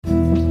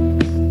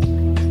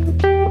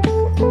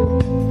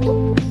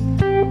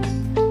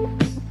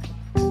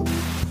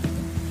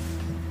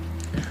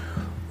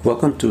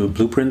Welcome to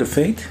Blueprint of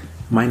Faith.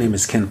 My name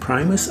is Ken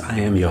Primus. I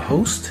am your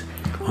host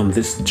on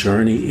this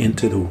journey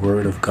into the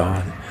Word of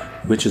God,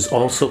 which is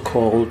also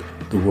called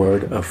the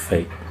Word of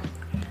Faith.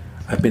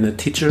 I've been a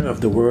teacher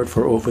of the Word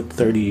for over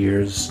 30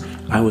 years.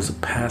 I was a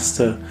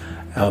pastor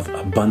of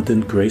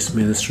Abundant Grace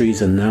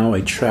Ministries, and now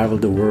I travel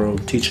the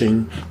world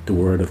teaching the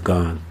Word of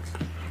God.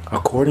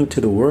 According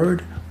to the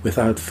Word,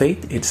 without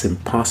faith, it's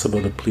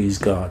impossible to please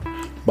God.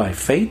 By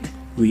faith,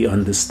 we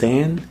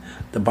understand.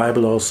 The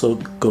Bible also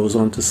goes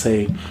on to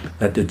say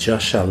that the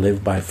just shall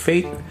live by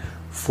faith,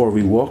 for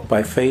we walk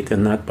by faith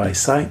and not by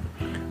sight.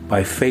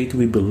 By faith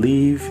we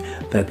believe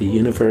that the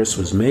universe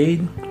was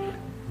made.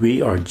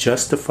 We are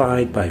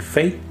justified by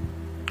faith.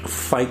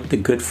 Fight the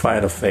good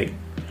fight of faith.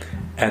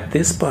 At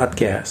this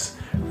podcast,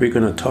 we're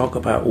going to talk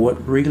about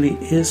what really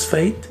is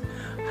faith,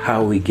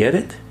 how we get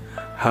it,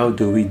 how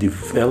do we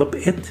develop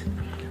it,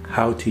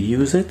 how to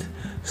use it,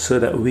 so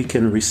that we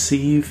can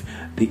receive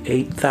the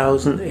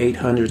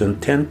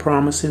 8,810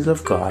 promises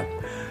of God,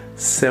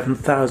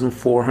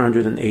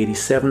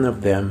 7,487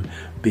 of them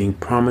being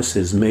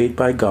promises made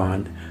by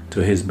God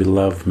to His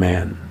beloved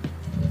man.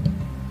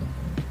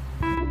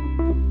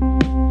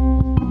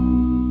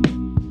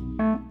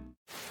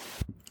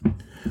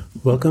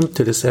 Welcome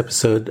to this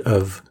episode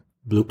of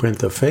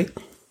Blueprint of Faith.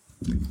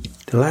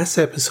 The last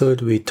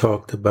episode we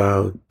talked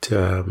about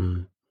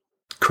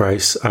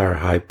Christ, our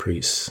high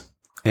priest.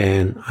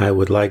 And I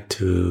would like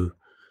to,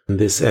 in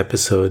this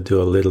episode,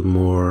 do a little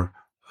more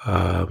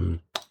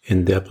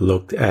in-depth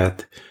look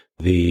at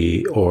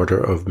the order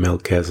of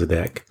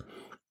Melchizedek.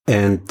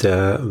 And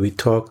we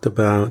talked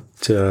about,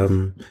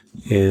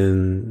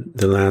 in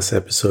the last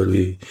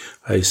episode,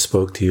 I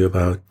spoke to you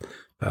about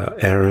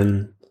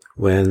Aaron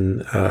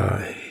when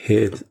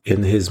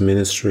in his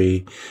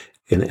ministry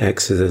in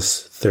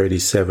Exodus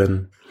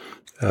 37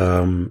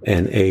 and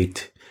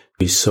 8,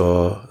 we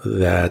saw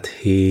that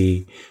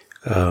he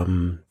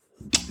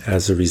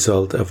as a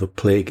result of a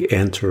plague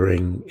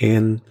entering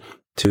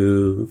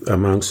into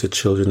amongst the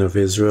children of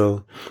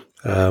Israel,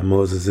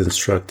 Moses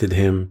instructed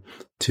him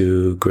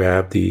to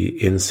grab the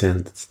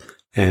incense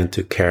and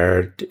to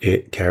carry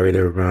it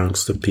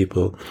amongst the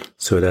people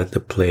so that the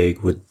plague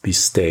would be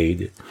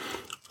stayed.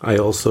 I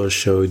also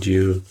showed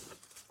you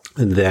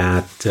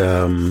that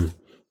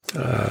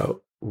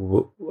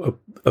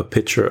a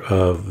picture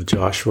of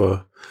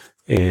Joshua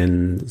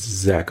in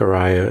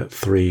Zechariah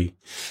 3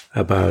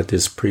 about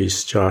this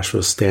priest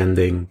Joshua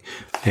standing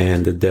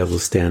and the devil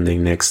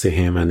standing next to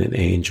him and an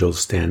angel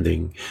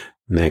standing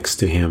next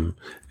to him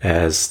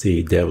as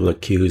the devil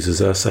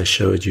accuses us. I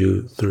showed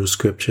you through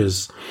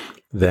scriptures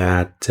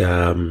that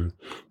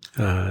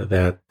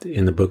that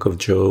in the book of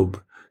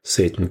Job,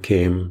 Satan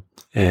came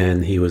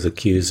and he was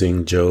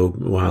accusing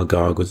Job while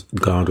God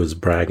was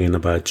bragging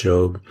about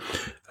Job.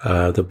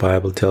 The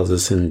Bible tells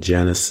us in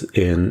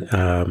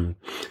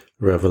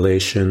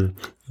Revelation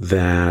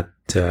that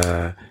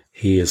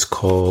he is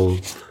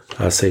called,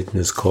 Satan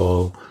is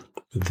called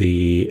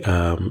the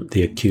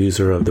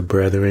accuser of the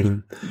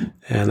brethren,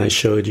 and I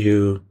showed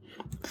you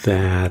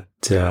that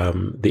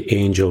the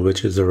angel,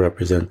 which is a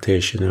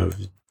representation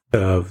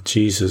of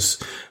Jesus,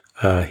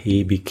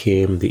 he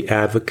became the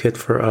advocate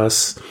for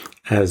us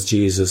as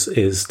Jesus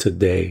is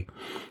today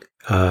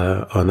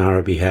on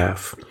our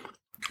behalf.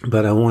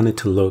 But I wanted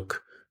to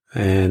look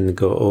and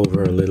go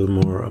over a little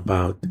more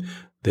about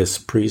this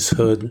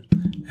priesthood,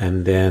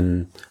 and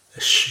then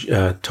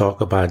talk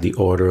about the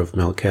order of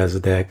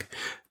Melchizedek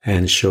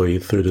and show you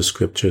through the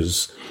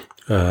scriptures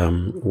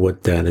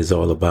what that is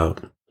all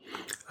about.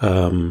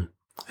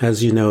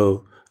 As you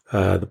know,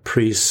 the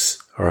priests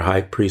or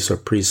high priest or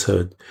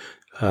priesthood,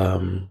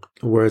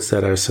 words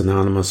that are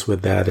synonymous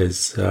with that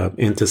is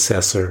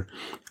intercessor,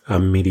 a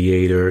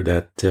mediator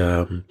that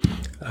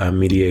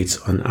mediates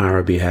on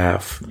our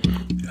behalf.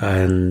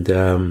 And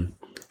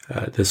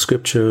the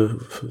scripture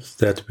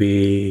that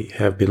we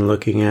have been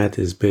looking at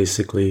is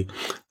basically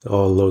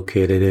all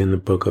located in the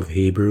book of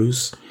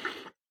Hebrews.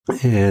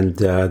 And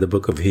the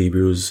book of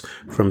Hebrews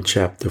from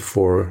chapter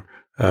 4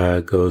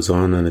 goes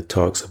on and it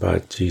talks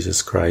about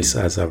Jesus Christ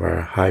as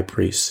our high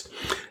priest.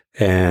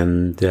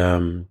 And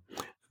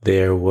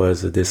there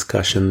was a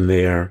discussion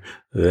there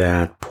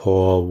that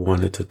Paul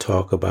wanted to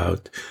talk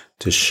about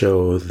to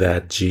show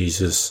that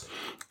Jesus,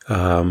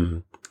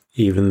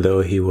 even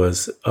though he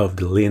was of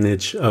the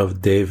lineage of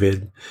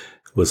David,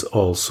 was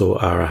also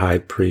our high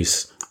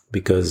priest,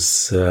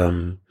 because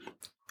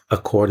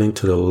according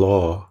to the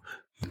law,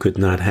 you could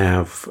not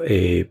have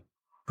a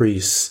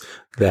priest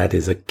that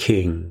is a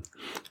king.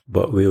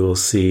 But we will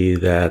see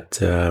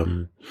that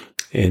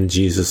in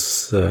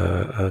Jesus'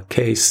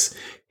 case,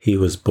 he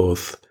was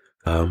both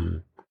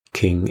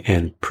king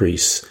and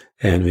priest.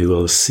 And we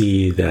will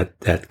see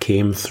that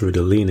came through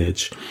the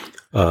lineage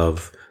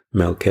of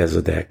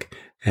Melchizedek.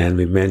 And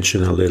we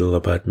mentioned a little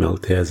about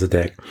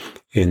Melchizedek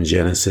in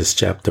Genesis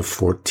chapter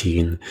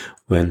 14,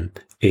 when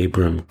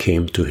Abram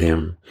came to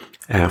him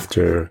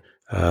after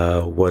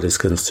what is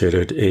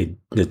considered a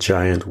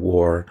giant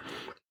war.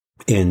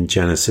 In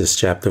Genesis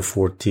chapter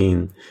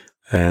 14,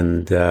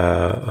 and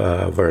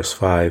verse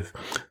 5,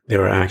 there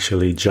were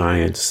actually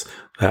giants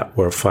that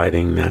were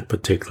fighting that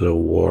particular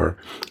war.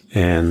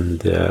 And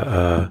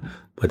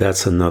but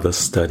that's another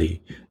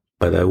study.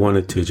 But I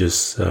wanted to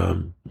just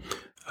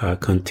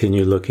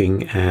continue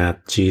looking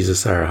at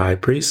Jesus, our high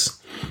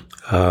priest.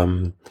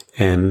 And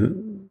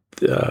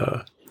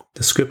the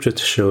scripture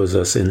shows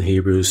us in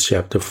Hebrews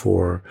chapter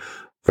 4,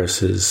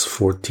 verses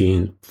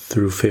 14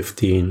 through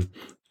 15,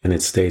 and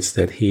it states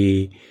that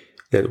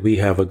we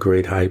have a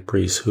great high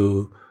priest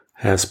who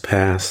has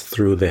passed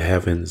through the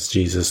heavens,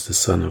 Jesus, the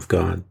Son of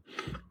God.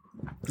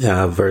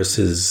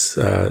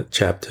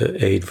 Chapter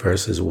 8,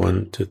 verses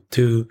 1 to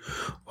 2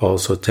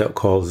 also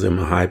calls him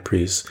a high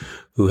priest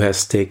who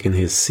has taken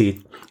his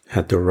seat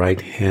at the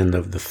right hand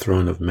of the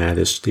throne of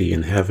majesty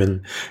in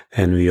heaven.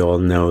 And we all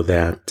know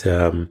that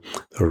the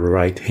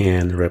right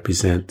hand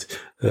represents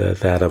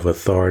that of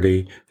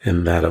authority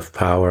and that of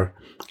power.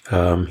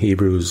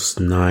 Hebrews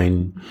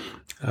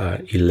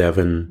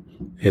 9:11,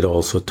 it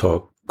also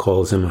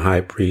calls him a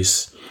high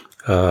priest,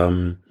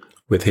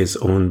 with his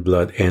own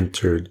blood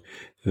entered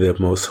the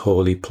most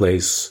holy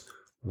place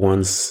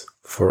once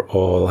for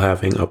all,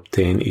 having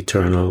obtained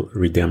eternal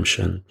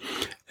redemption.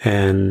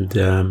 And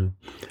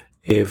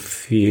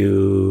if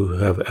you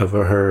have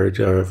ever heard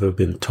or ever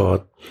been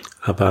taught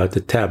about the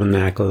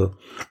tabernacle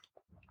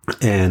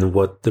and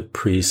what the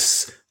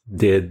priests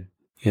did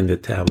in the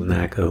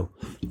tabernacle,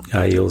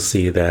 you'll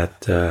see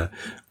that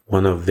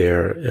one of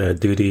their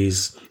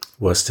duties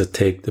was to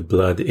take the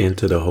blood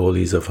into the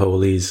holies of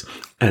holies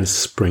and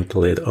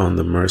sprinkle it on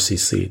the mercy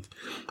seat.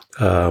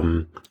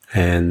 God,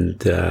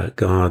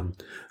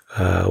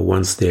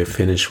 once they're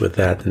finished with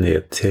that and they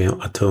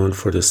atone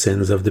for the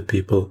sins of the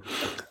people,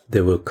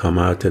 they will come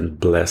out and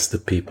bless the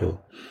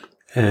people.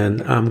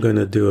 And I'm going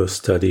to do a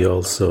study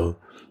also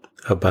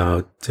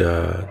about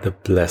the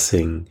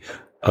blessing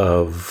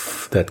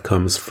that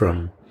comes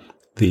from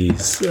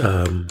these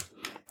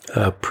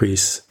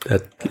priests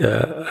that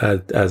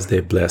as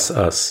they bless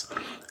us.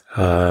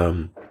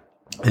 And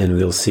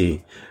we'll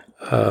see.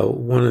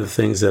 One of the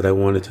things that I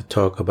wanted to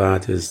talk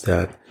about is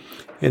that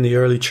in the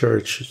early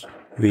church,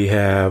 we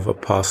have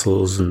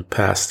apostles and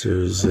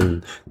pastors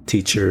and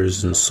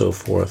teachers and so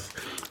forth.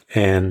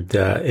 And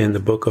in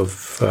the book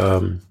of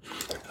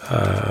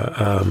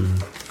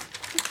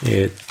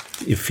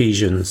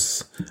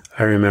Ephesians,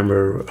 I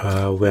remember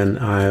when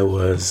I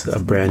was a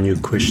brand new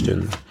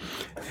Christian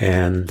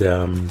and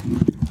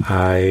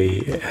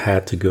I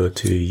had to go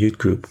to youth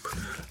group.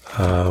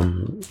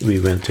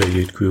 We went to a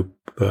youth group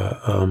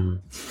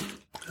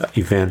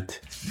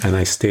event, and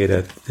I stayed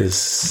at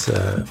this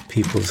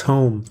people's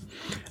home.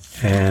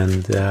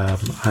 And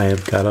I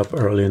got up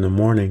early in the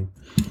morning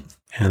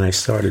and I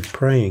started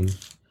praying.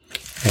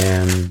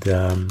 And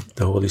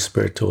the Holy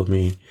Spirit told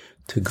me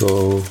to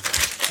go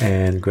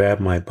and grab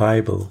my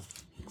Bible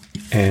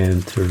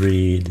and to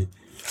read.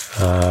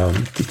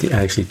 It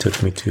actually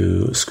took me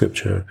to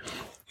scripture.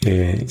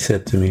 It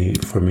said to me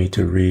for me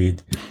to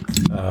read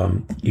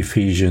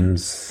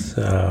Ephesians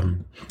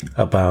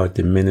about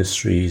the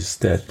ministries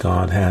that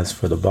God has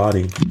for the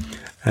body.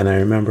 And I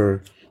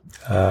remember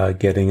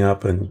getting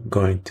up and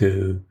going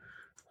to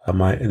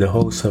the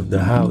host of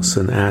the house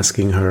and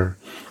asking her,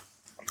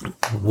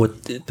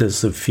 what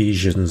does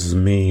Ephesians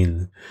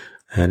mean?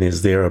 And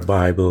is there a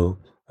Bible,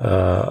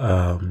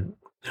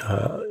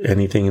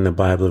 anything in the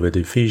Bible with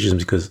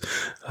Ephesians? Because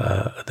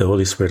the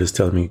Holy Spirit is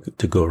telling me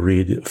to go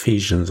read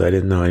Ephesians. I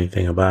didn't know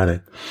anything about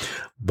it.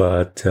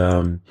 But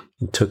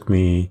he told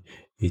me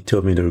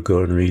to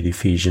go and read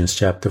Ephesians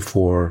chapter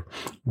 4,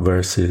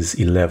 verses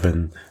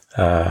 11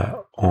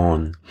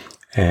 on.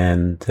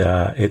 And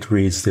it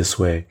reads this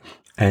way.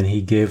 And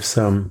he gave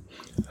some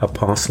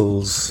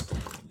apostles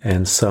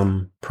and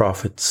some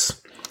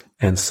prophets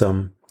and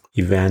some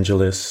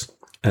evangelists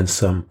and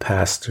some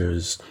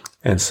pastors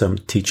and some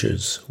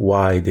teachers.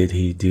 Why did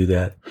he do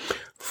that?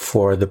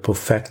 For the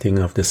perfecting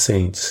of the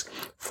saints,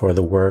 for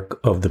the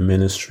work of the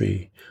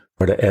ministry,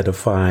 for the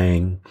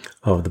edifying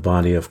of the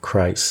body of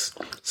Christ.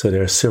 So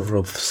there are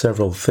several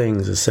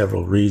things and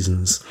several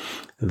reasons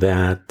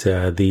that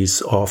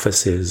these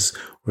offices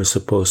were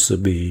supposed to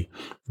be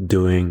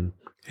doing,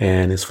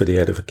 and it's for the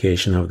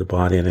edification of the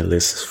body, and it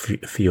lists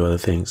a few other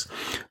things.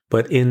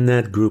 But in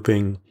that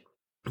grouping,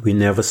 we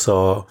never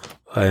saw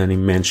any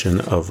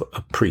mention of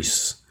a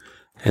priest.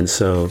 And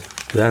so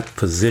that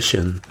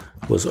position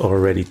was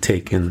already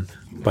taken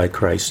by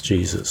Christ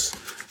Jesus.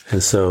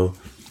 And so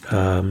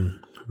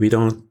we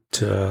don't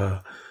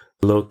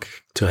look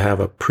to have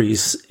a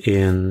priest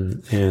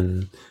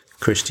in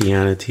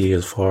Christianity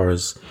as far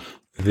as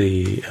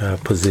the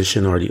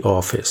position or the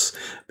office,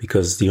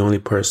 because the only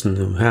person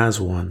who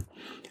has one,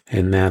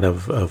 and that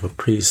of a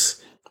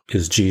priest,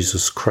 is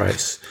Jesus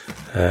Christ.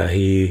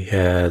 He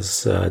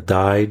has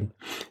died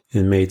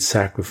and made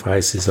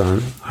sacrifices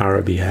on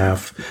our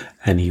behalf,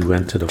 and he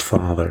went to the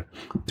Father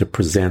to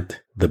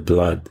present the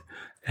blood,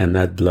 and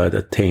that blood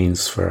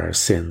attains for our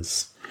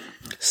sins.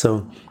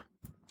 So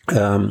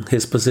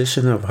his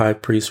position of high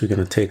priest, we're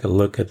going to take a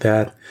look at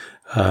that.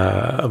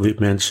 We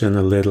mentioned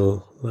a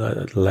little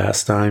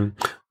last time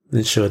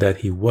and show that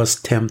he was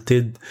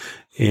tempted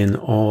in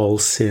all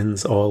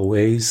sins, all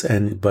ways,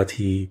 but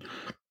he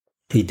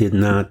did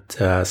not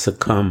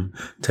succumb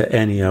to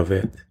any of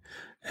it.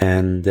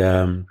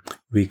 And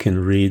we can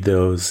read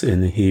those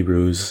in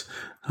Hebrews,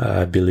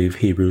 I believe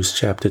Hebrews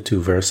chapter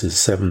 2, verses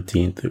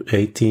 17 through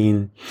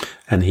 18,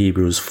 and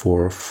Hebrews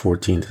 4,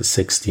 14 to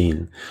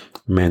 16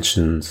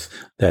 mentions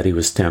that he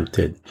was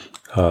tempted,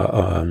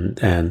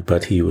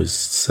 but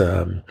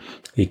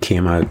he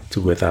came out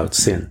without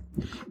sin.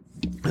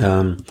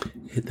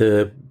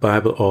 The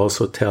Bible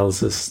also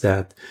tells us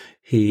that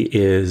he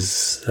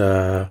is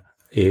a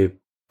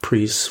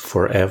priest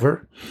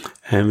forever,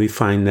 and we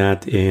find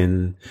that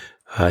in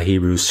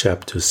Hebrews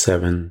chapter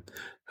 7,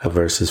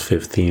 verses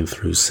 15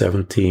 through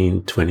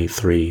 17,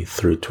 23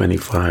 through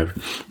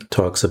 25,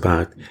 talks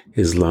about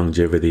his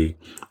longevity.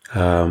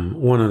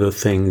 One of the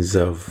things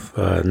of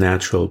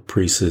natural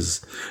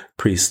priests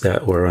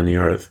that were on the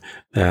earth,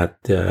 that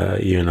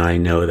you and I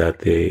know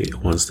that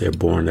once they're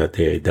born, that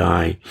they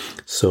die.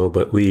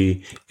 But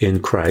we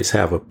in Christ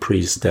have a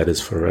priest that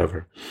is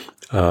forever.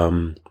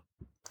 And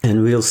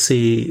we'll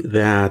see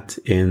that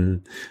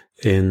in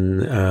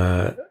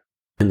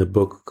the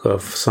book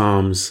of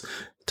Psalms,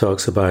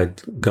 talks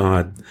about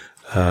God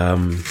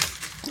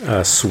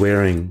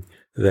swearing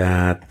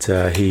that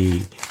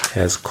he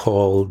has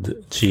called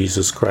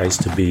Jesus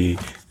Christ to be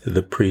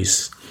the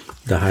priest,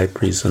 the high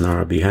priest on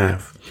our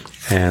behalf.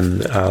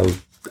 And I'll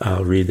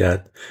read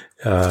that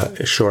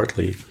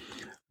shortly.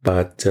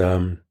 But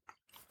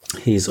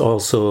he's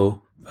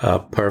also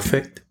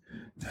perfect.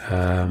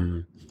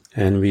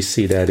 And we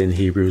see that in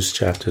Hebrews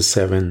chapter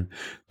 7,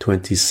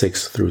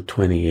 26 through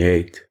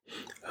 28.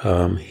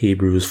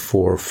 Hebrews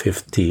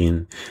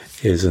 4:15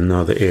 is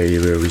another area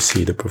where we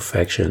see the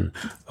perfection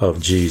of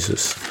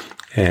Jesus.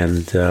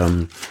 And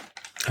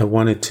I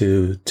wanted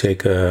to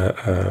take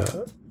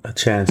a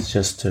chance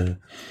just to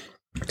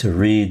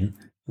read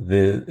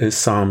the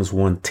Psalms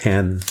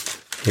 110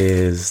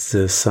 is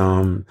the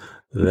psalm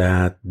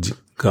that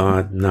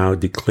God now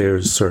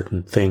declares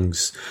certain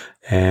things,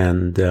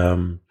 and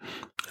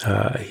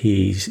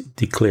he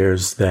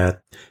declares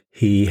that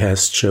he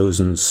has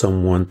chosen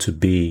someone to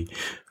be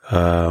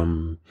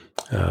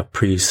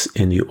priests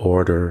in the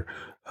order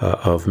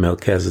of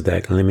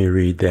Melchizedek. Let me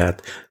read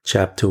that.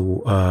 Chapter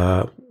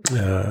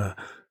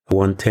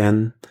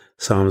 110,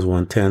 Psalms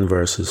 110,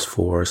 verses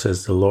 4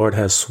 says, "The Lord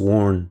has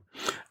sworn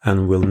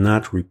and will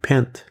not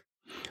repent.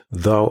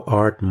 Thou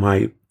art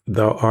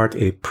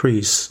a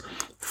priest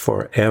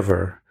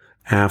forever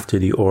after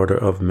the order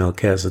of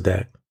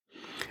Melchizedek.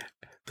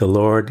 The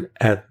Lord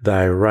at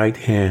thy right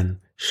hand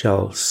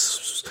shall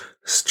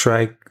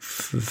strike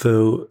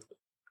the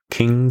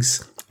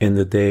kings in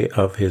the day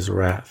of his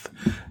wrath."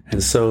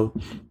 And so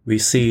we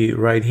see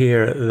right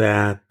here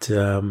that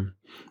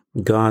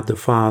God the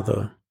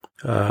Father,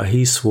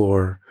 he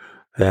swore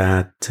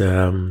that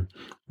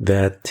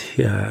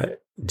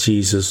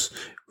Jesus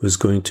was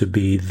going to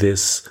be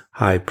this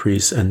high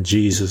priest, and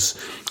Jesus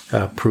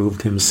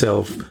proved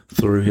himself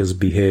through his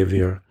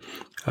behavior.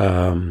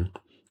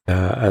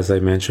 As I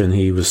mentioned,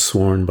 he was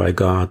sworn by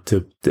God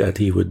that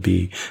he would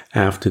be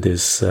after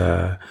this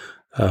the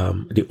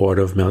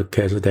order of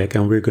Melchizedek,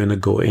 and we're going to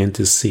go in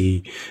to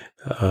see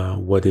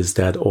what does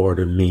that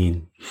order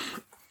mean.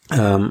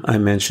 I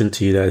mentioned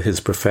to you that his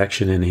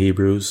perfection in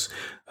Hebrews,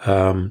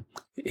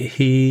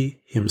 he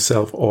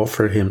himself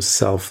offered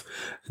himself,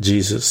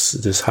 Jesus,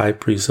 this high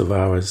priest of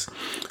ours,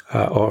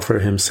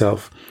 offered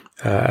himself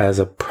as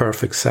a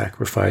perfect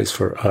sacrifice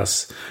for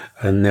us,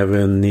 and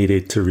never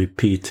needed to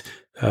repeat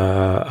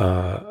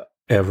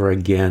ever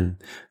again.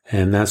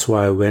 And that's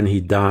why when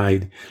he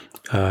died,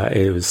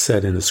 it was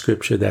said in the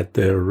scripture that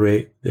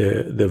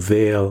the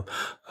veil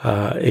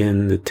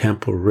in the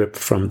temple ripped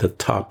from the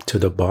top to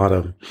the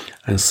bottom.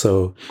 And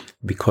so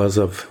because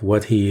of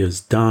what he has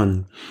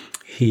done,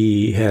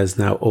 he has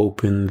now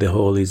opened the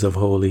holies of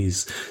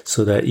holies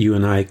so that you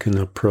and I can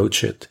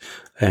approach it.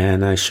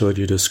 And I showed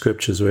you the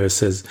scriptures where it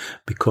says,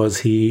 because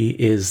he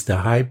is the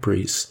high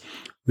priest,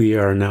 we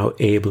are now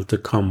able to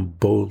come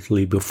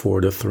boldly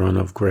before the throne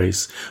of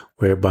grace,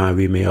 whereby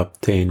we may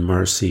obtain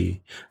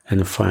mercy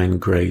and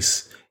find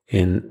grace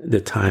in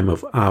the time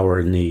of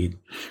our need.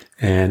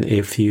 And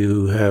if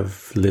you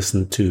have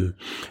listened to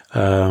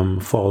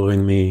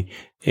following me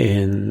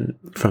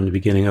from the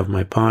beginning of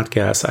my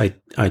podcast,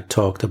 I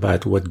talked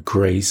about what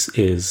grace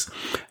is.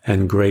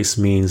 And grace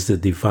means the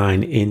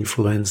divine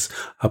influence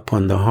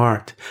upon the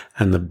heart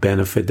and the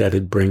benefit that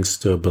it brings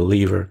to a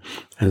believer.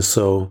 And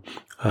so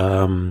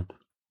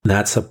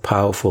that's a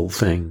powerful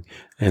thing.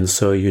 And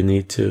so you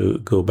need to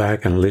go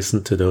back and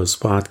listen to those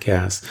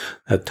podcasts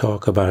that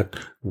talk about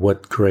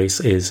what grace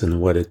is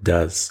and what it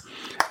does.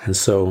 And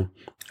so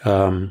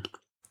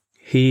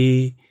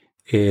he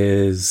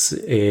is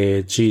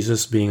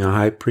Jesus being a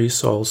high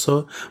priest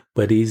also,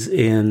 but he's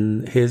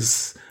in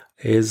his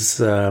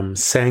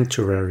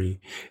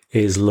sanctuary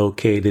is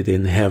located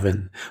in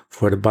heaven.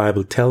 For the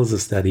Bible tells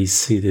us that he's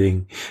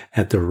sitting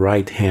at the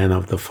right hand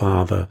of the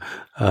Father.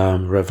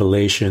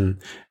 Revelation,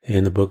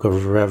 in the book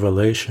of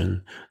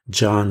Revelation,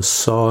 John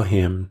saw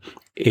him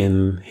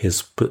in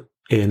his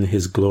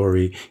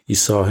glory. He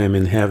saw him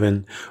in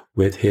heaven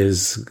with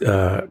his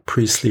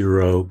priestly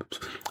robe,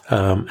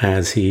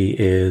 as he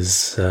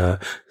is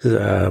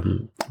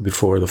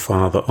before the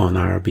Father on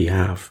our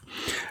behalf.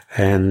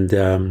 And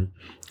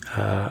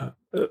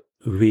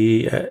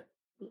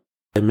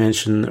I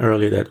mentioned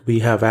earlier that we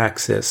have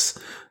access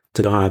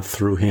to God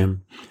through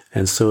him.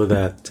 And so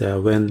that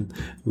when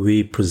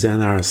we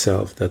present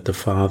ourselves, that the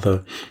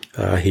Father,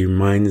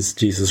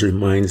 Jesus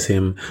reminds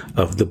him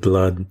of the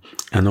blood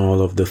and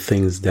all of the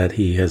things that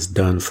he has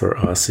done for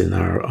us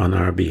on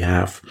our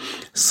behalf.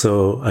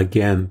 So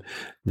again,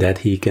 that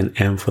he can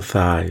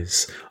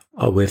empathize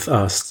with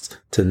us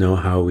to know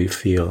how we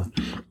feel.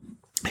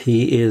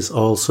 He is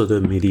also the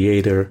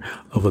mediator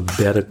of a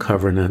better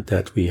covenant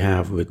that we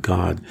have with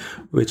God,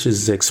 which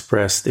is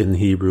expressed in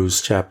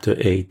Hebrews chapter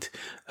 8,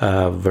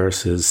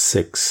 verses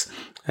 6,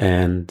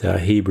 and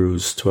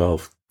Hebrews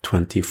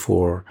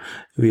 12:24.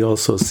 We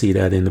also see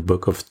that in the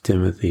book of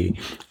Timothy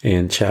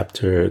in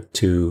chapter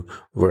 2,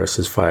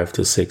 verses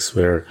 5-6,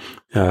 where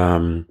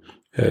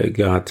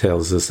God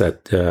tells us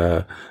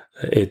that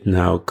it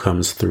now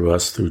comes through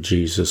us, through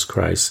Jesus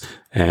Christ,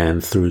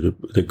 and through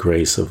the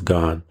grace of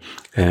God.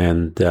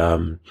 And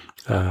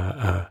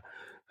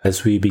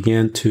as we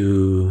begin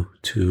to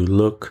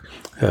look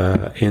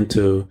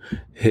into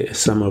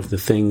some of the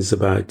things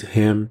about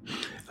him,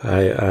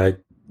 I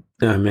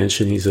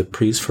mentioned he's a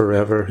priest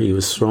forever. He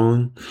was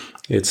thrown.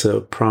 It's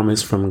a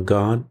promise from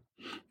God,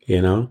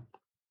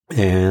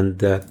 and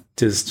that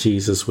this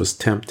Jesus was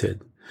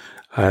tempted.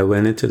 I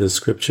went into the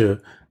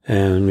scripture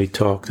and we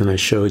talked, and I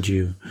showed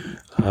you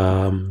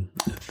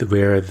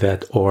where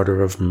that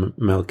order of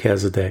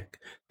Melchizedek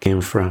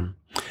came from.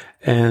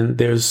 And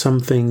there's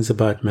some things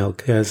about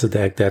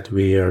Melchizedek that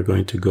we are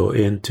going to go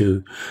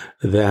into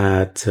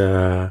that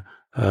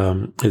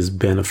is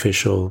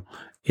beneficial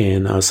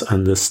in us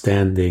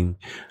understanding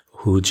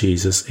who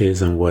Jesus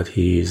is and what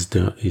he's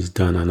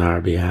done on our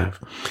behalf.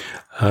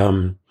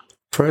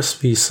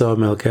 First, we saw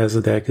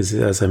Melchizedek,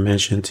 as I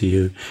mentioned to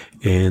you,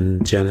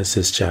 in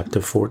Genesis chapter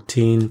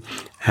 14,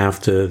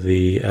 after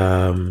the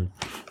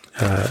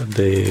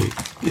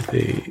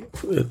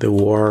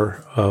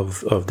war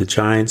of the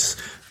giants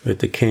with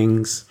the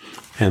kings,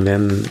 and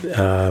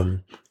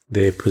then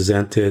they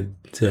presented.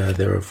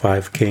 There were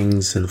 5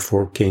 kings and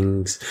 4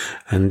 kings,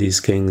 and these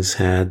kings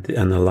had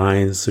an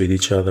alliance with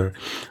each other.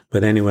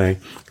 But anyway,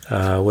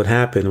 what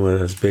happened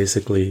was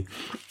basically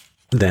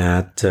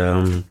that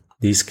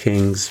these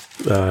kings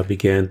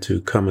began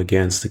to come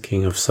against the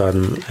king of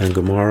Sodom and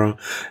Gomorrah,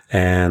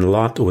 and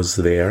Lot was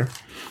there.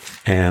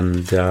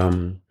 And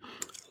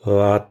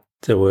Lot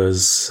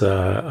was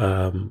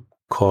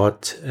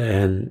caught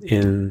and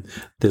in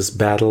this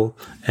battle,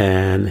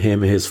 and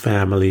his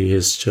family,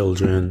 his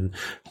children,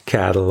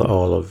 cattle,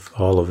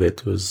 all of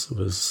it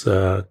was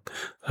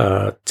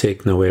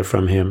taken away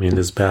from him in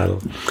this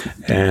battle.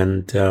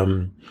 And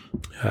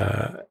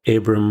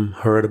Abram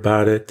heard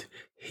about it.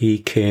 He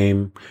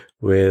came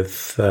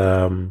with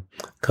a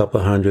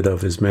couple hundred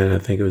of his men. I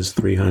think it was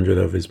 300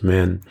 of his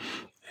men.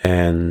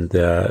 And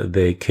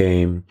they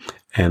came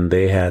and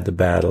they had the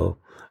battle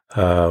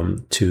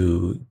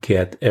to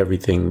get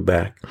everything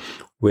back,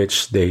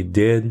 which they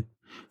did.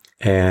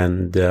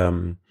 And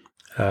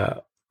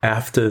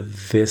after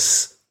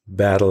this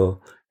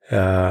battle,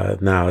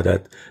 now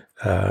that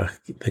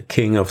the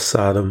king of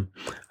Sodom,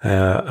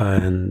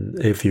 and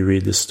if you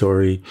read the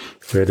story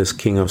where this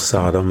king of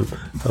Sodom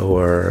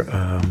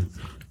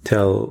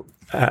tell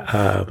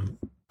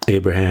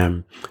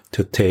Abraham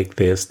to take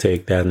this,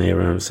 take that, and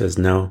Abraham says,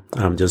 no,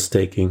 I'm just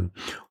taking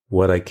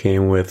what I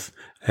came with,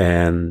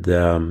 and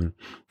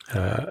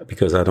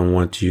because I don't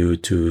want you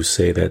to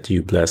say that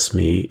you bless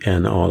me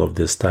and all of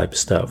this type of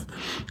stuff.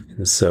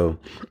 And so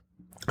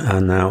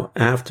now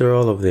after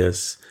all of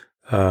this,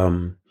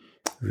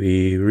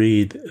 we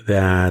read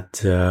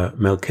that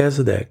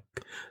Melchizedek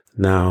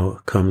now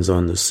comes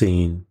on the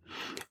scene,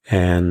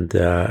 and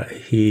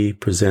he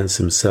presents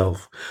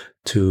himself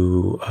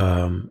to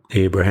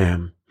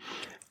Abraham.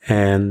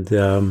 And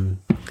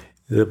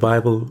the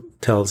Bible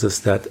tells us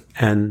that,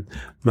 and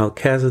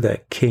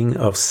Melchizedek, king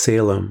of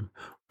Salem,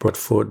 brought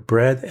forth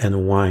bread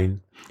and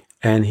wine,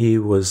 and he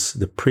was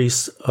the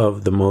priest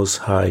of the Most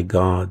High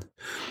God.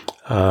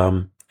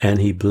 And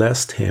he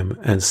blessed him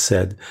and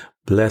said,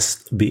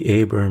 blessed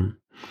be Abram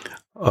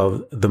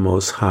of the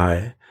Most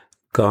High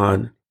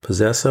God,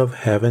 possessor of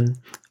heaven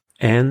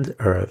and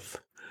earth.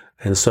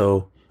 And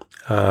so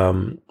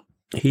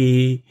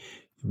he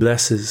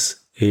blesses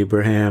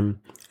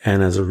Abraham,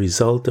 and as a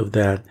result of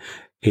that,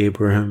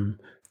 Abram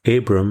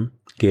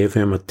gave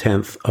him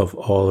 1/10 of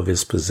all of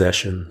his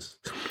possessions.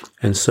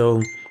 And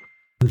so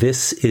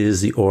this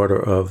is the order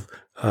of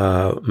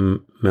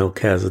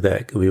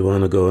Melchizedek. We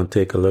want to go and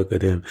take a look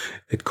at him.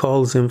 It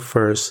calls him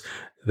first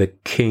the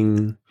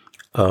king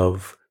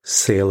of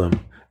Salem.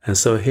 And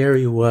so here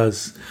he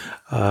was,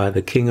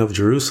 the king of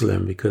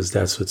Jerusalem, because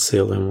that's what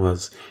Salem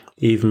was,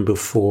 even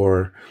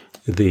before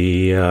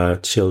the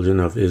children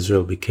of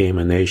Israel became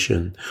a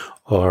nation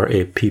or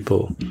a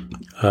people.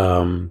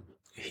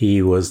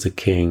 he was the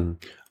king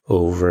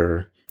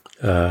over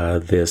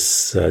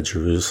this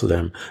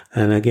Jerusalem.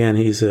 And again,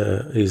 he's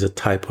a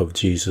type of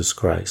Jesus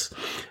Christ.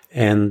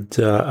 And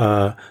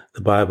the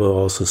Bible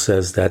also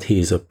says that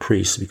he's a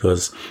priest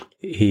because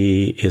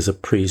he is a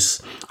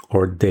priest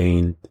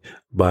ordained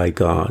by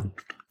God.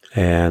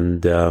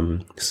 And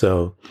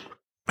so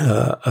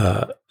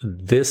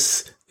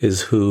this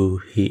is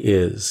who he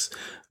is,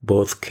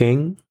 both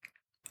king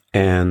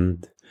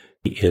and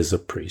he is a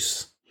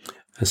priest.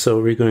 And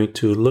so we're going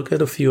to look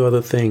at a few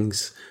other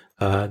things.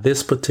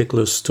 This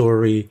particular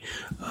story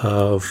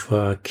of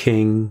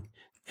king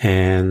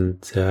and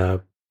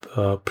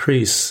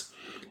priest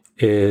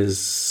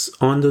is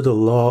under the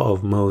law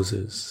of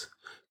Moses,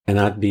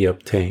 cannot be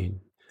obtained.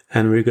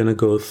 And we're going to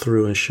go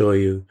through and show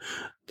you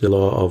the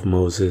law of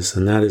Moses,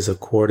 and that is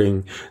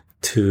according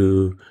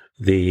to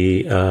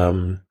the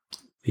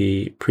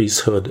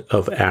priesthood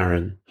of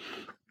Aaron.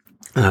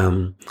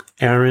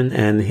 Aaron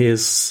and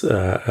his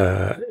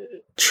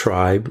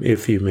tribe,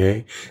 if you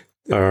may,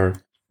 are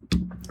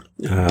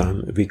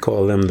we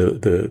call them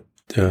the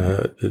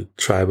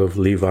tribe of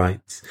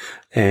Levites.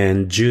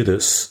 And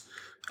Jesus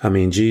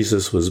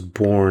was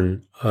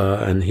born,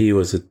 and he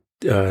was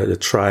the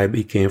tribe.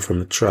 He came from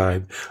the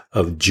tribe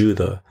of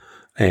Judah,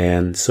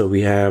 and so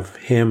we have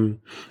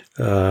him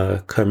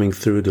coming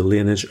through the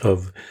lineage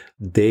of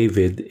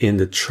David in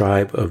the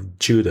tribe of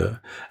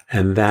Judah,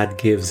 and that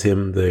gives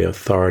him the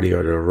authority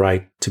or the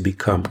right to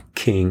become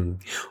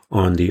king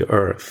on the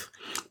earth.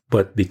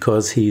 But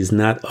because he's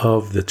not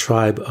of the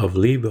tribe of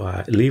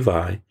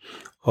Levi,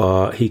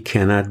 he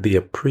cannot be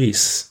a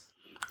priest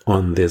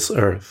on this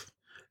earth.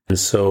 And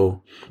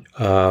so,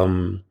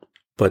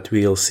 but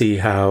we'll see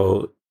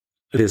how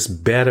it is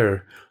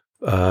better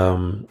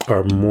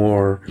or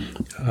more,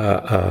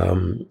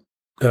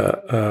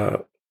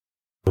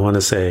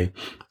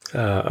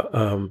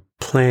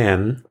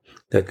 plan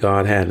that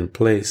God had in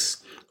place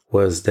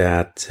was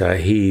that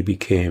he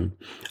became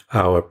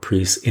our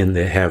priest in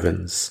the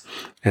heavens.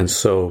 And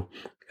so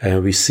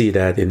we see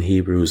that in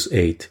Hebrews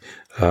 8,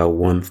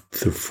 1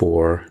 through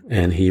 4,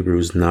 and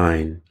Hebrews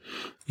 9,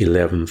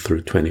 11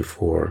 through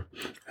 24.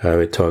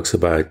 It talks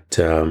about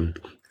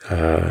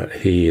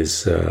he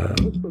is,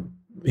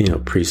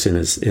 priest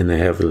in the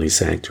heavenly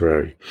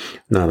sanctuary,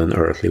 not an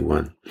earthly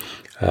one.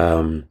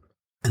 And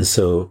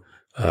so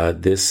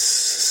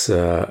this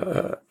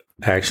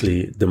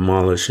actually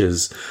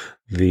demolishes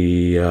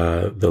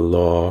the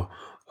law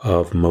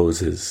of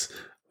Moses,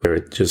 where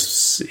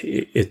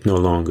it no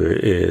longer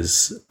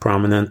is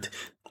prominent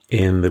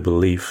in the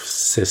belief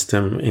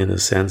system, in a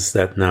sense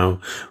that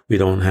now we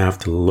don't have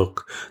to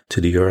look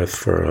to the earth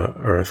for an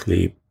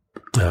earthly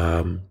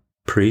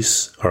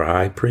priest or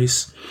high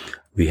priest.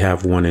 We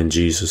have one in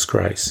Jesus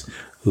Christ,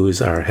 who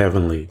is our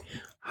heavenly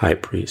high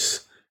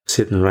priest,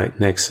 sitting right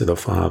next to the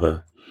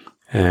Father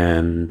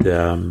and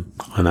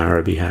on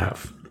our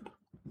behalf.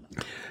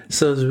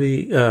 So as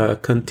we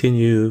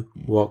continue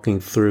walking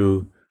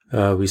through,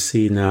 we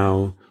see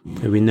now,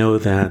 we know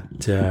that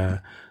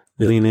the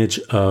lineage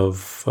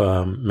of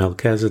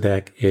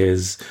Melchizedek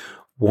is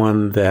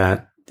one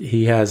that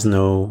he has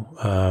no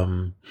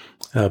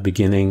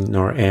beginning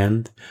nor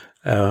end.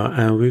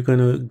 And we're going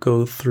to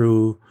go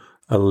through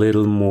a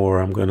little more.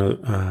 I'm going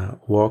to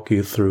walk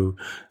you through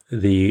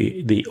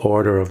the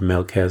order of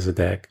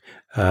Melchizedek.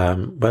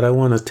 But I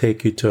want to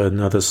take you to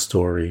another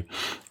story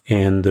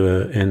in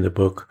the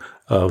book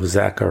of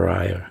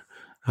Zechariah.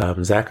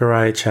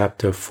 Zechariah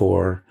chapter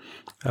 4,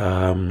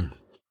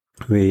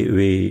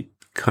 we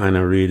kind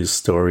of read a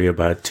story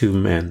about two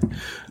men.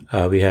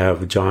 We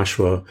have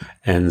Joshua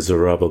and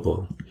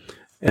Zerubbabel.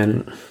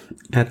 And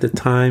at the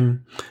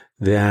time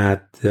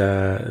that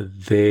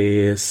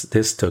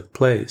this took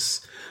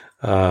place,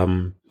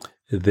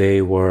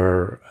 they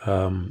were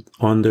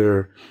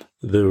under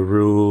the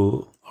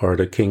rule or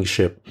the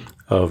kingship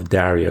of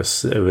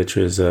Darius, which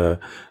is a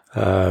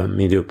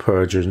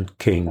Medo-Persian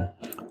king,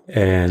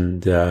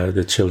 and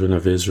the children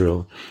of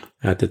Israel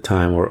at the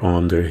time were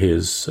under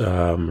his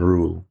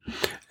rule.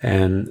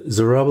 And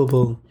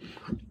Zerubbabel,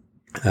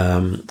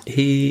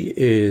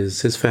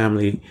 his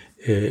family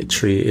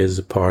tree is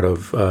a part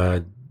of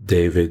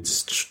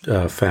David's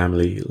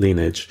family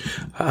lineage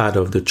out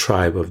of the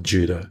tribe of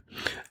Judah.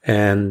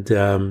 And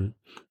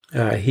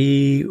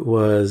he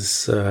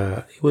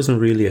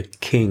wasn't really a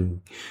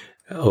king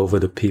over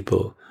the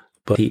people,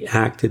 but he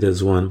acted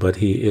as one, but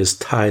his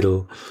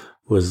title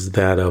was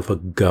that of a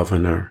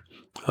governor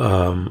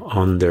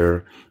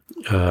under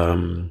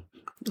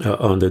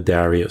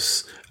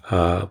Darius.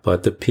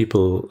 But the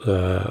people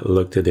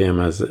looked at him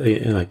as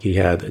like he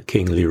had a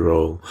kingly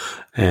role.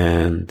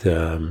 And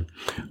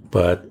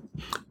but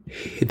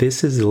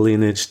this is the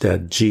lineage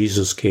that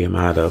Jesus came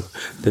out of,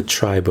 the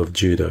tribe of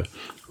Judah,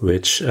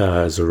 which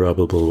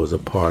Zerubbabel was a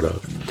part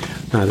of.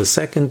 Now, the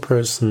second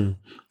person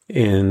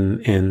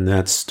in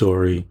that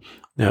story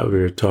that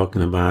we're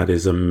talking about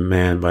is a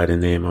man by the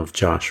name of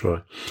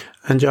Joshua.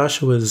 And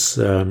Joshua was,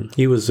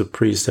 he was a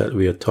priest that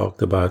we had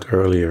talked about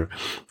earlier,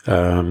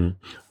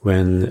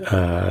 when,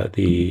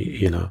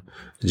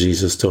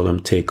 Jesus told him,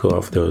 take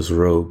off those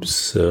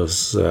robes,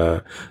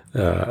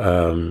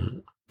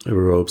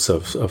 robes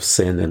of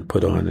sin and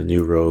put on a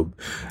new robe.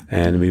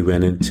 And we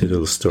went into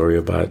the story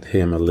about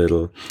him a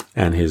little,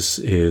 and his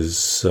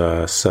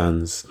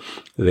sons.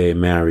 They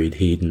married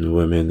heathen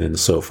women and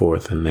so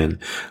forth, and then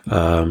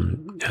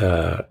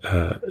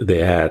they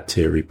had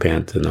to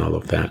repent and all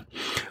of that.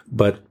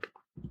 But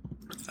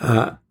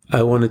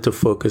I wanted to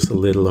focus a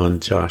little on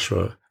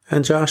Joshua.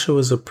 And Joshua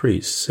was a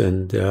priest,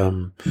 and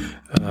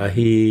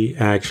he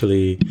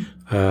actually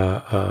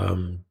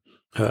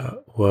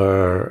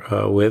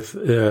were with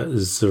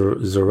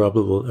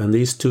Zerubbabel. And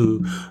these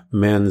two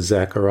men,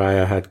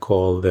 Zechariah had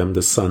called them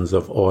the sons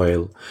of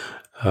oil,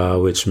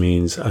 which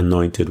means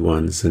anointed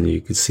ones. And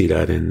you can see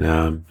that in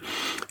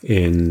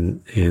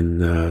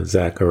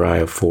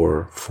Zechariah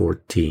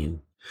 4:14.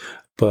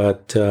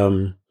 But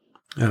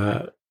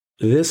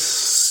this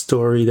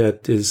story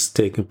that is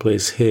taking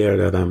place here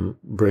that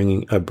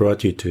I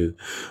brought you to,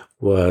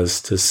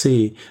 was to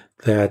see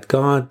that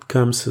God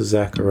comes to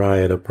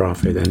Zechariah the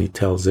prophet and he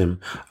tells him,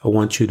 I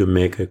want you to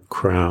make a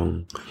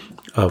crown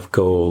of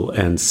gold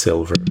and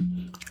silver.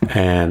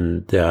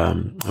 And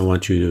I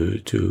want you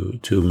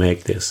to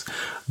make this.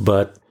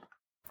 But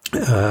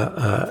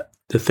the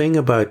thing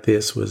about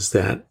this was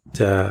that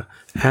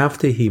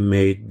after he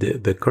made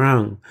the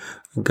crown,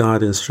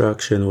 God's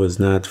instruction was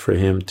not for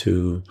him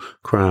to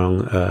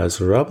crown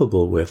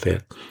Zerubbabel with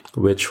it,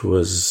 which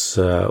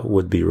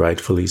would be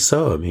rightfully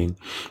so. I mean,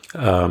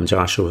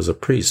 Joshua was a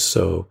priest,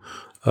 so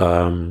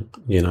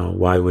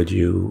why would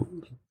you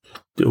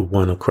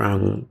want to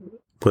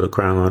put a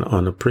crown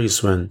on a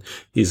priest when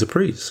he's a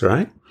priest,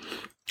 right?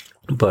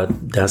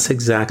 But that's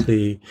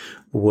exactly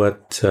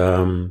what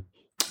the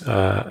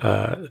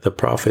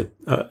prophet,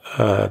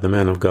 the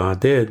man of God,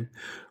 did,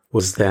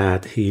 was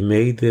that he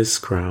made this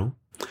crown.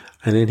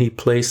 And then he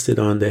placed it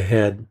on the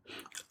head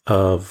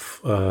of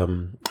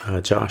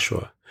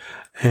Joshua.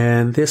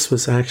 And this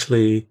was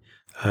actually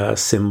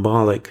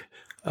symbolic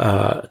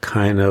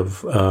kind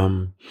of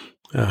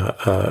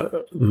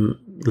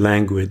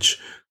language,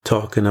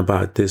 talking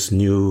about this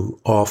new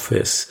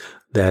office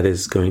that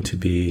is going to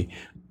be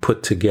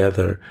put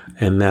together.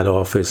 And that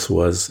office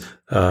was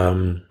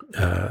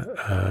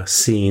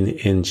seen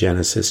in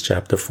Genesis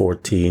chapter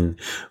 14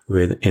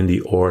 in the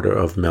order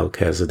of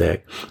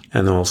Melchizedek,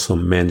 and also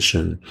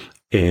mentioned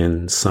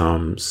in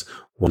Psalms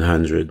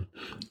 100.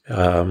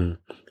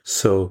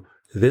 So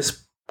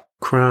this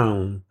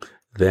crown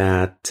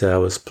that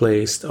was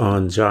placed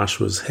on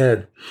Joshua's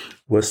head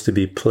was to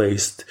be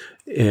placed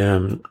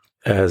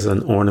as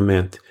an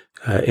ornament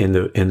in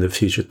the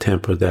future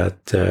temple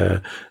that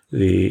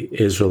the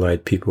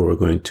Israelite people were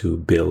going to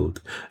build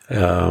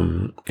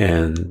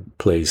and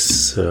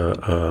place,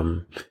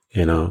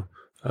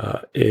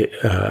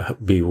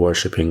 be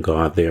worshiping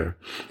God there.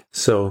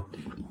 So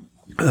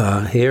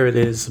here it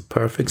is, a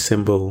perfect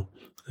symbol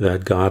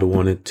that God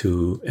wanted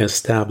to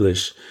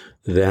establish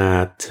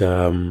that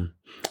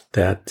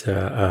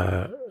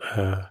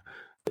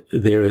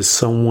there is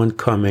someone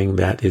coming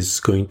that is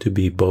going to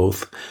be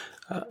both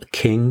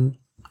king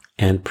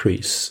and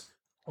priests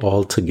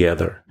all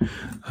together,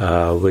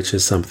 which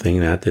is something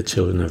that the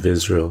children of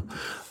Israel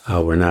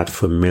were not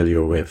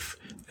familiar with,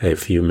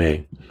 if you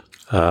may.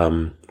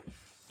 And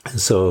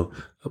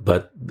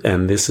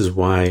this is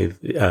why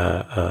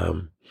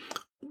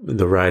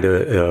the writer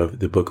of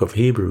the book of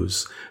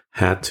Hebrews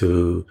had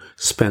to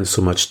spend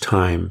so much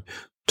time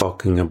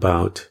talking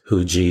about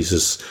who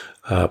Jesus'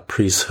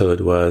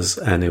 priesthood was,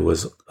 and it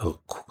was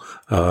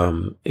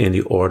in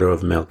the order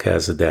of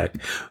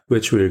Melchizedek,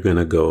 which we're going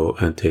to go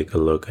and take a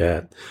look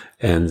at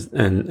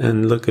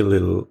and look a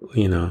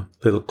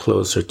little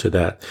closer to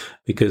that,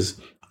 because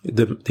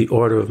the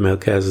order of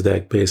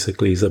Melchizedek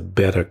basically is a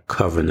better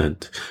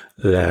covenant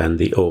than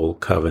the old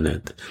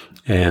covenant.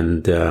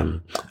 And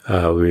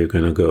we're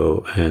going to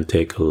go and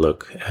take a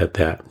look at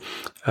that.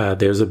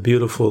 There's a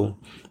beautiful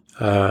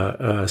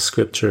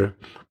scripture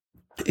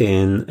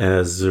in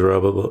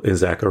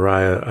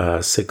Zechariah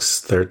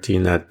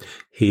 6:13 that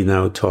he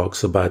now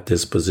talks about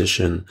this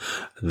position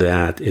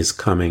that is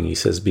coming. He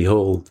says,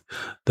 behold,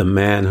 the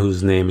man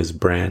whose name is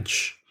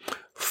Branch,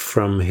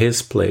 from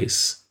his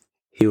place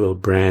he will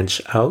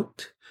branch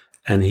out,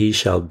 and he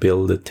shall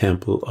build the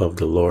temple of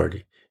the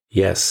Lord.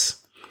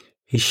 Yes,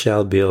 he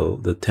shall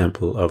build the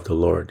temple of the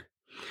Lord.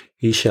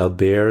 He shall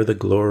bear the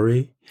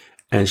glory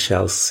and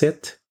shall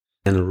sit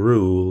and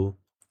rule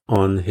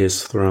on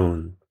his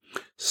throne.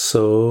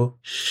 So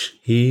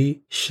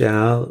he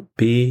shall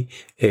be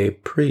a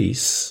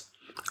priest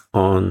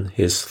on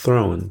his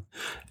throne.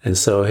 And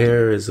so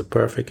here is a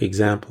perfect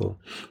example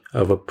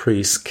of a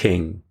priest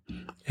king.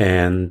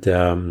 And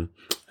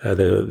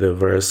the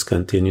verse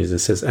continues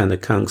and says, and the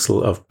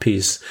counsel of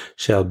peace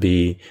shall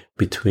be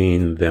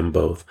between them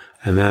both.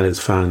 And that is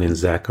found in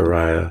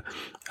Zechariah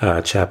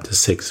chapter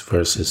 6,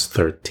 verses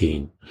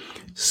 13.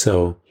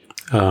 So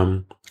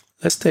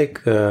let's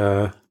take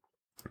a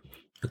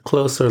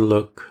closer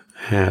look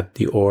at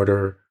the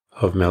order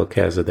of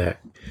Melchizedek.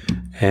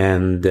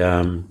 And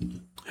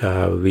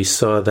we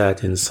saw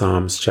that in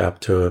Psalms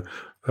chapter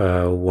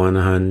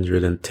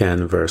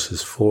 110,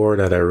 verses 4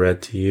 that I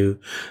read to you,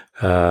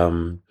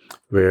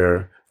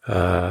 where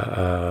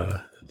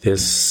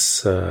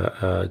this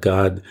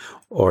God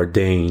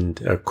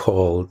ordained or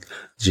called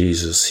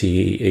Jesus.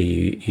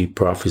 He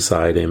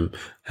prophesied him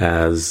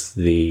as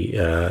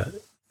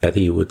that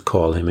he would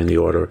call him in the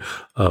order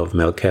of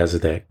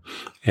Melchizedek.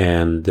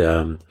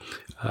 And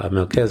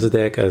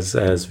Melchizedek,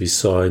 as we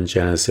saw in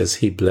Genesis,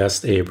 he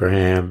blessed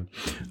Abraham,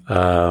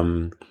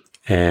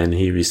 and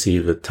he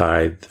received a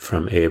tithe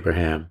from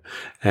Abraham.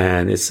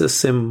 And it's a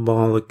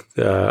symbolic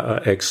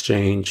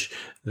exchange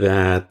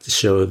that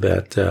showed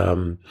that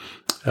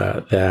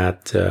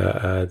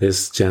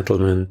this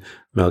gentleman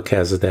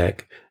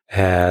Melchizedek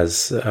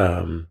has,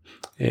 in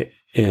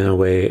a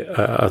way,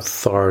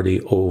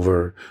 authority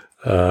over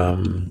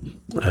Abram,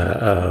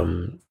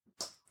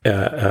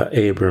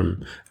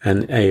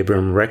 and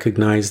Abram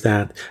recognized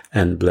that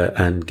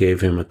and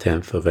gave him a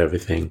tenth of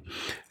everything.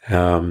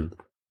 And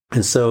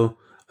so,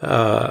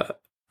 as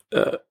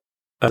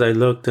I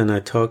looked and I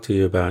talked to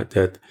you about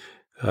that,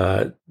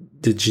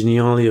 the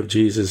genealogy of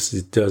Jesus,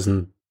 it gives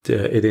him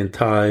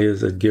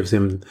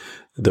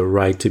the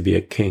right to be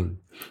a king.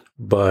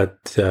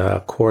 But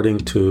according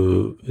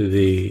to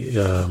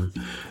the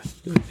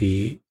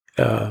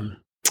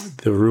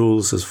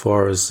rules as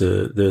far as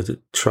the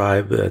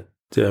tribe that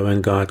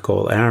when God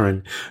called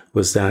Aaron,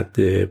 was that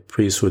the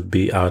priest would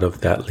be out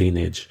of that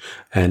lineage,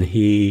 and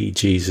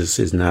Jesus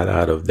is not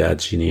out of that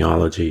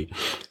genealogy,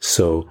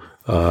 so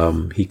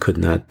he could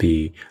not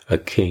be a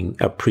king,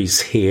 a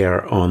priest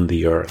here on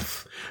the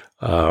earth,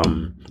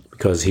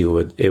 because he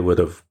would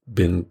have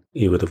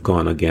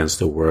gone against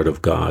the word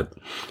of God,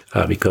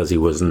 because he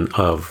wasn't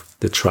of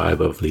the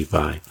tribe of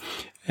Levi.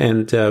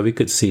 And we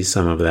could see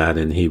some of that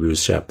in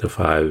Hebrews chapter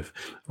 5,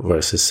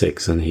 verses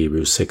 6 and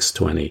Hebrews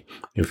 6:20,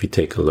 if you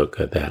take a look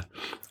at that.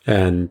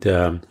 And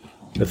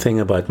the thing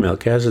about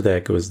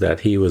Melchizedek was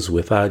that he was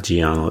without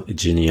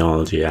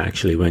genealogy,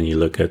 actually, when you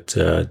look at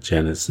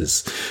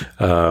Genesis.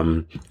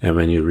 And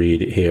when you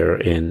read here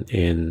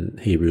in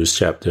Hebrews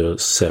chapter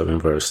 7,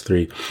 verse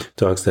 3,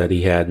 talks that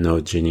he had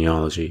no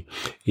genealogy.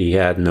 He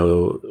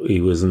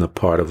wasn't a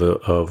part of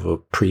a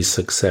priest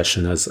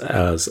succession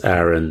as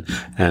Aaron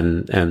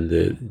and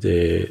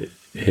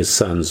his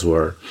sons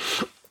were.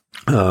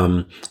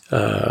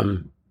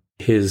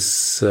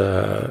 His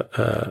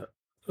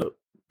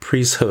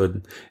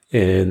priesthood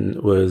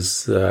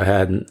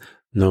had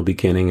no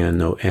beginning and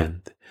no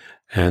end,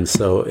 and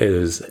so it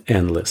is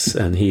endless.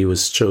 And he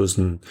was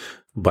chosen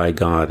by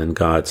God, and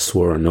God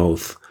swore an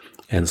oath.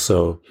 And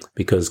so,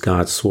 because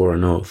God swore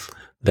an oath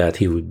that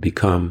he would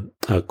become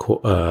out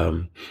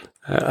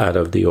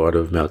of the order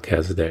of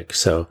Melchizedek,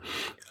 so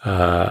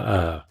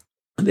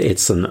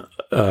it's an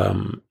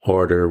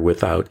order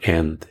without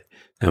end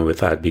and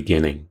without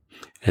beginning.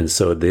 And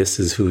so this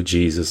is who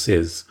Jesus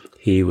is.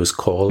 He was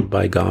called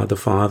by God the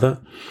Father,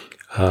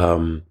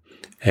 and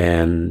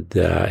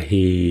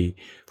he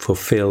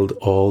fulfilled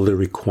all the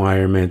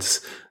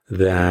requirements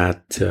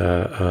that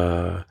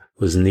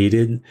was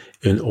needed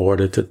in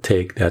order to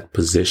take that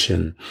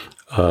position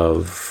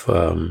of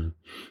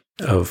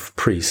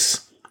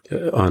priest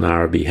on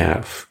our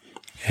behalf.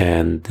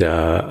 And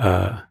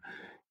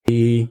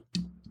he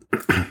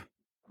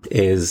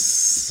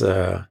is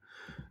a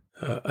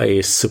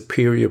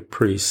superior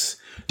priest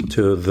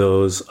to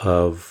those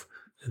of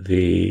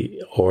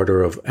the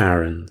order of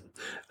Aaron.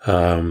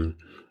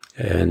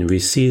 And we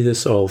see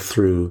this all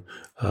through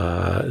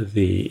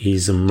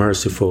he's a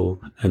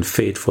merciful and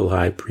faithful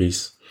high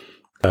priest.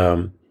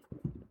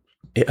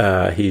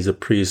 He's a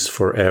priest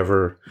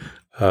forever,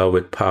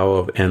 with power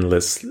of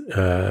endless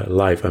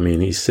life. I mean,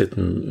 he's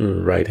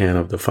sitting right hand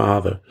of the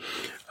Father.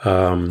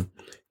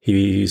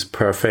 He's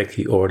perfect.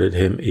 He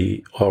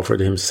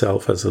offered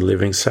himself as a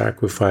living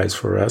sacrifice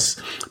for us,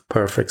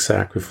 perfect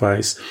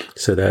sacrifice,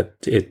 so that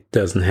it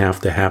doesn't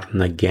have to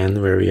happen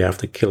again where we have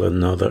to kill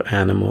another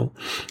animal.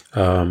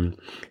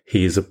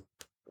 He's a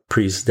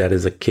priest that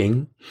is a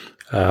king.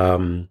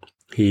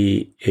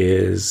 He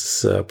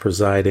is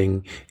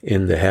presiding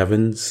in the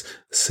heavens,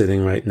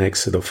 sitting right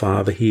next to the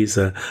Father. He's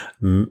the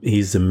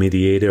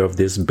mediator of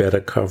this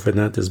better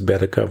covenant. This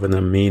better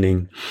covenant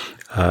meaning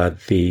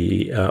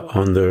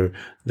under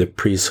the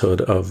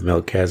priesthood of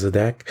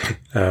Melchizedek.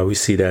 We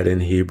see that in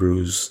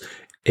Hebrews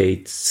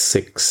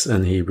 8:6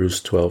 and Hebrews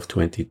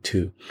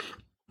 12:22.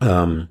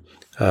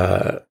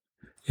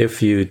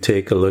 If you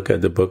take a look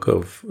at the book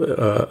of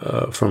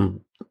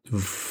from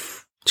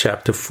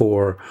chapter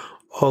 4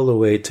 all the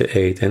way to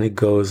 8, and it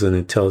goes and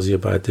it tells you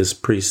about this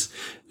priest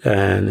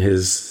and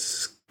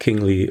his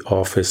kingly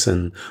office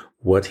and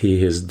what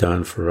he has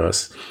done for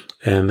us,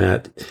 and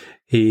that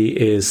he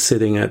is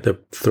sitting at the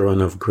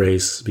throne of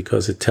grace,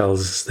 because it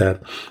tells us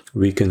that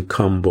we can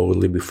come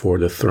boldly before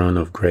the throne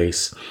of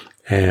grace,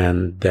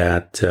 and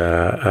that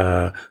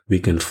we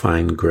can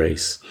find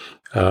grace.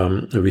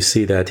 We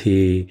see that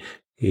he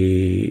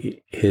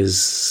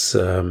His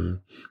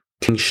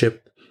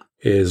kingship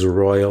is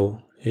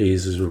royal.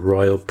 He's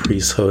royal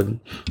priesthood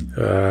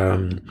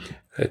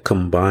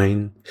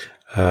combined.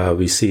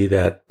 We see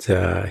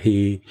that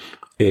he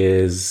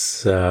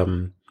is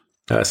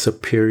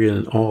superior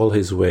in all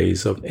his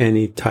ways of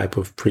any type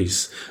of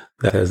priest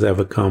that has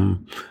ever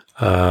come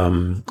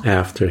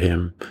after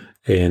him.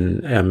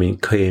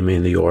 Came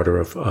in the order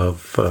of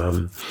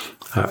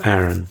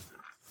Aaron.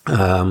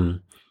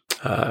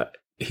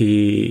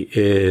 He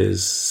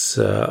is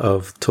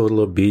of total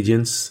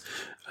obedience,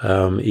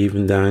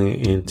 even down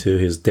into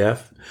his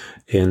death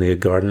in the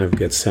Garden of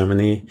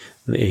Gethsemane.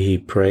 He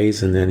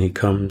prays, and then he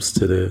comes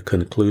to the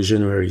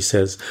conclusion where he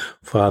says,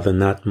 "Father,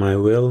 not my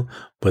will,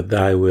 but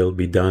thy will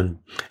be done."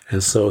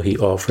 And so he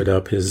offered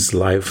up his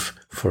life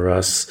for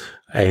us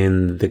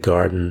in the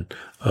Garden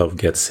of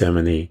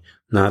Gethsemane,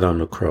 not on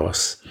the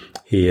cross.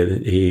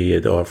 He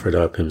had offered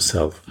up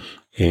himself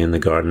in the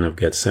Garden of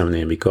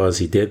Gethsemane. And because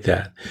he did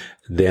that,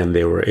 then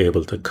they were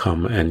able to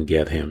come and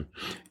get him.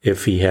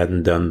 If he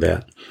hadn't done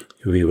that,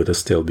 we would have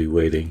still be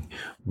waiting.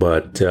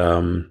 But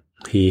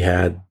he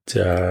had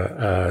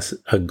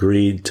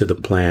agreed to the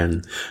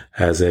plan,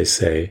 as they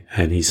say,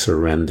 and he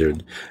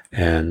surrendered,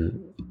 and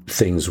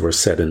things were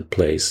set in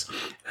place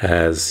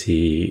as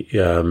he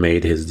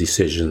made his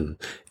decision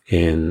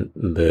in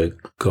the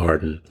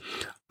garden.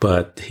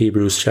 But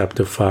Hebrews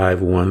chapter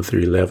 5, 1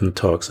 through 11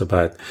 talks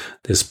about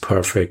this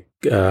perfect,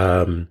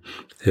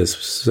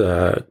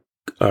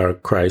 our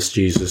Christ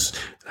Jesus,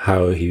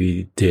 how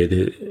he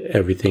did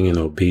everything in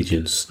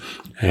obedience.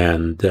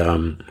 And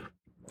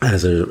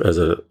as a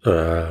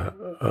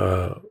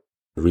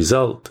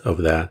result of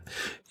that,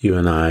 you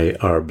and I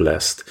are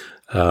blessed.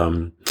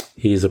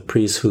 He's a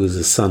priest who is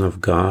the Son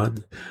of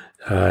God.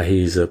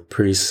 He's a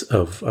priest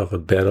of a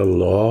better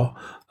law,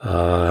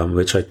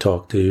 which I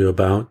talked to you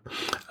about,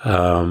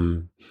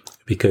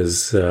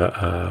 because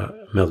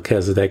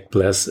Melchizedek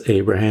blessed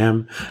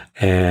Abraham,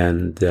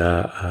 and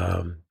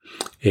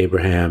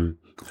Abraham,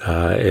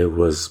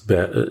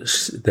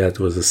 that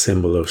was a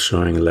symbol of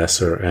showing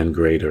lesser and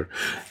greater.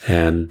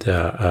 And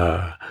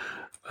I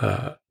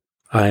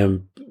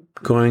am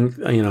going,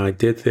 I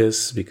did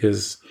this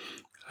because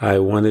I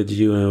wanted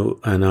you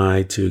and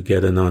I to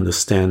get an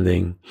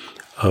understanding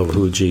of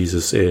who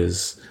Jesus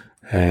is.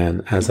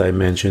 And as I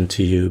mentioned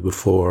to you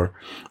before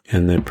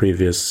in the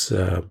previous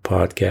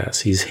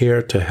podcast, he's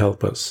here to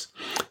help us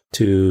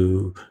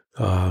to,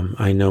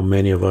 I know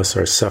many of us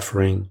are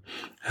suffering,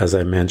 as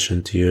I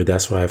mentioned to you.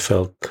 That's why I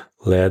felt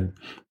led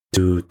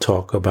to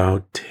talk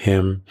about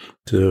him,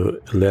 to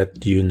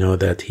let you know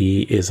that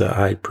he is a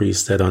high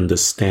priest that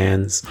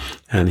understands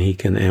and he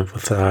can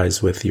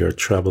empathize with your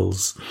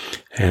troubles.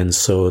 And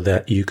so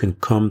that you can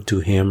come to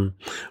him,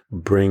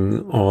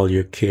 bring all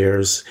your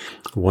cares.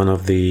 One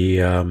of the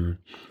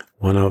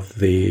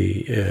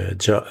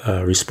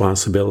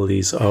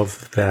responsibilities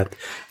of that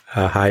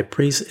high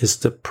priest is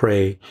to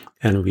pray.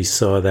 And we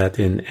saw that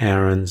in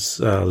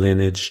Aaron's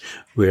lineage,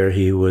 where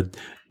he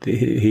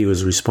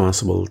was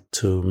responsible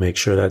to make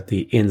sure that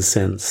the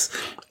incense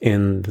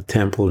in the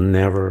temple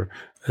never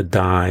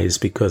dies,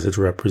 because it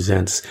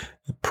represents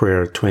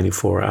prayer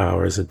 24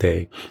 hours a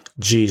day.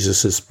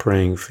 Jesus is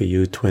praying for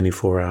you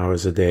 24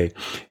 hours a day.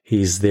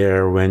 He's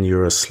there when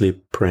you're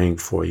asleep praying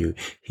for you.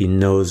 He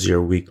knows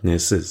your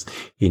weaknesses.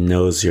 He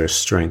knows your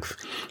strength.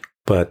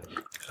 But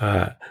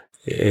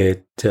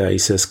he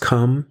says,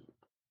 come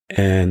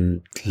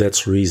and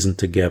let's reason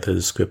together,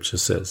 the scripture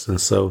says. And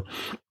so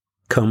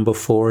come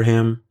before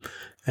him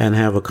and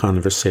have a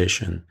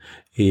conversation.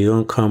 You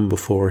don't come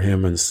before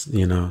him and,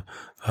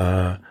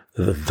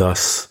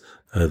 thus,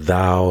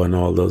 thou, and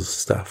all those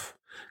stuff.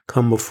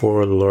 Come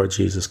before the Lord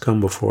Jesus.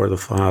 Come before the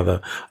Father.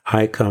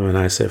 I come and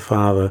I say,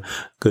 Father,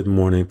 good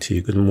morning to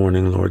you. Good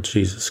morning, Lord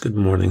Jesus. Good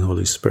morning,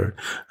 Holy Spirit.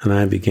 And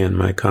I begin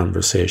my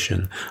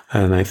conversation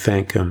and I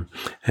thank him.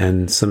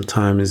 And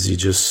sometimes you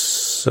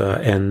just,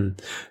 you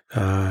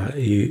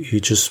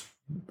just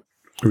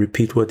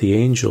repeat what the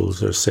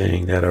angels are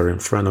saying that are in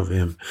front of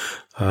him.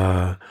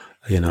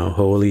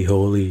 Holy,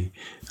 holy,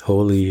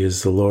 holy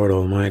is the Lord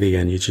Almighty.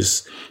 And you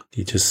just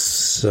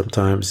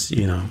sometimes,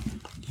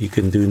 you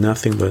can do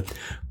nothing but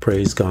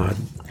praise God.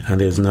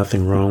 And there's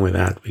nothing wrong with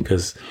that,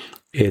 because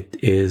it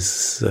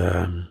is,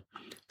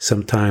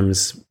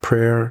 sometimes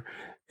prayer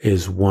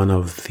is one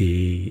of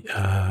the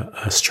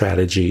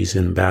strategies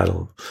in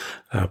battle,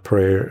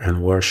 prayer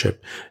and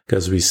worship,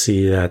 because we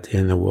see that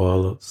in the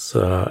walls,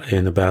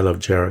 in the Battle of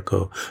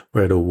Jericho,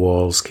 where the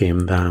walls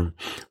came down.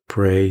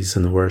 Praise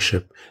and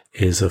worship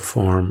is a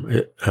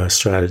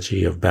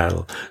strategy of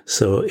battle.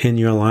 So in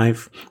your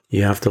life,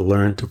 you have to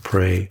learn to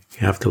pray. You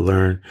have to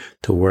learn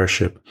to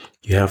worship.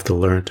 You have to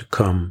learn to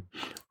come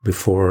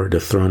before the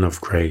throne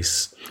of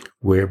grace,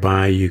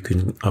 whereby you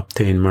can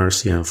obtain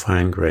mercy and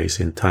find grace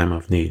in time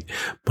of need.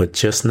 But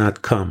just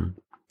not come.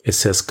 It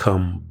says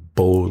come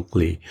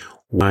boldly.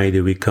 Why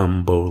do we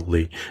come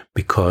boldly?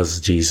 Because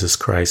Jesus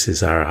Christ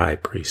is our high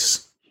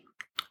priest.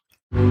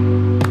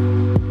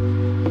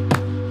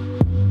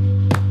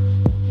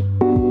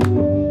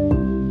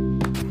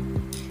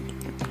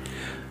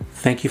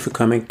 Thank you for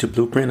coming to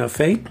Blueprint of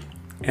Faith.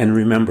 And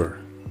remember,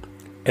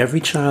 every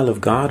child of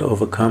God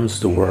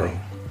overcomes the world.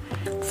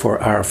 For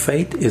our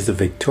faith is the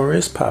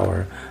victorious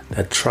power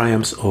that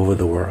triumphs over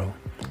the world.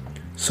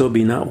 So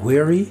be not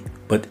weary,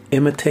 but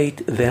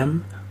imitate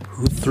them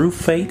who through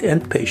faith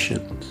and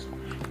patience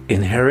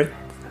inherit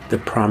the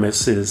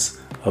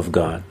promises of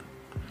God.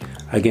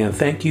 Again,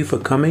 thank you for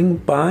coming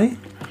by.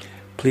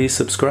 Please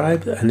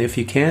subscribe, and if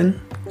you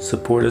can,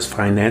 support us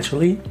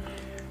financially.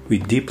 We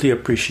deeply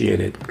appreciate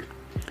it.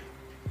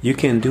 You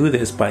can do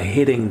this by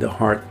hitting the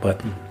heart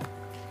button.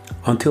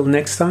 Until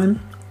next time,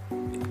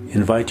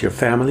 invite your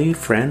family,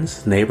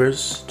 friends,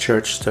 neighbors,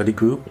 church study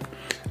group,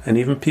 and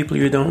even people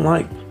you don't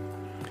like.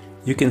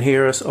 You can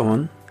hear us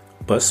on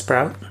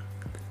Buzzsprout,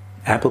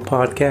 Apple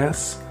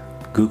Podcasts,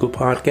 Google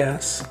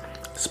Podcasts,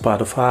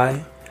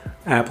 Spotify,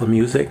 Apple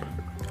Music,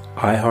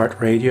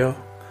 iHeartRadio,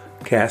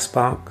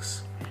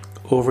 Castbox,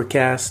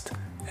 Overcast,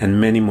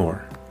 and many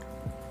more.